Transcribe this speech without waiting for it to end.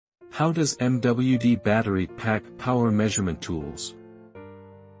How does MWD battery pack power measurement tools?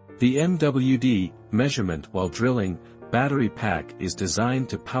 The MWD measurement while drilling battery pack is designed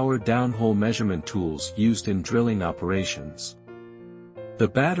to power downhole measurement tools used in drilling operations. The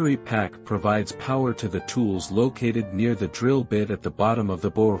battery pack provides power to the tools located near the drill bit at the bottom of the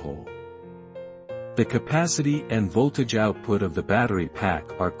borehole. The capacity and voltage output of the battery pack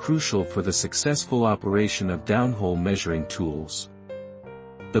are crucial for the successful operation of downhole measuring tools.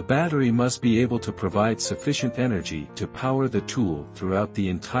 The battery must be able to provide sufficient energy to power the tool throughout the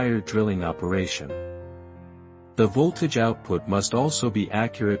entire drilling operation. The voltage output must also be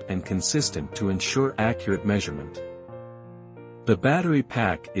accurate and consistent to ensure accurate measurement. The battery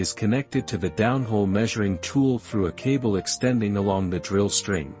pack is connected to the downhole measuring tool through a cable extending along the drill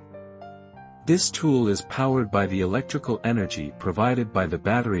string. This tool is powered by the electrical energy provided by the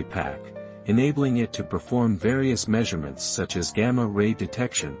battery pack, enabling it to perform various measurements such as gamma ray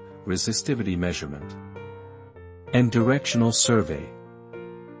detection, resistivity measurement, and directional survey.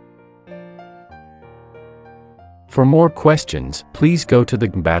 For more questions, please go to the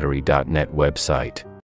MWD.net website.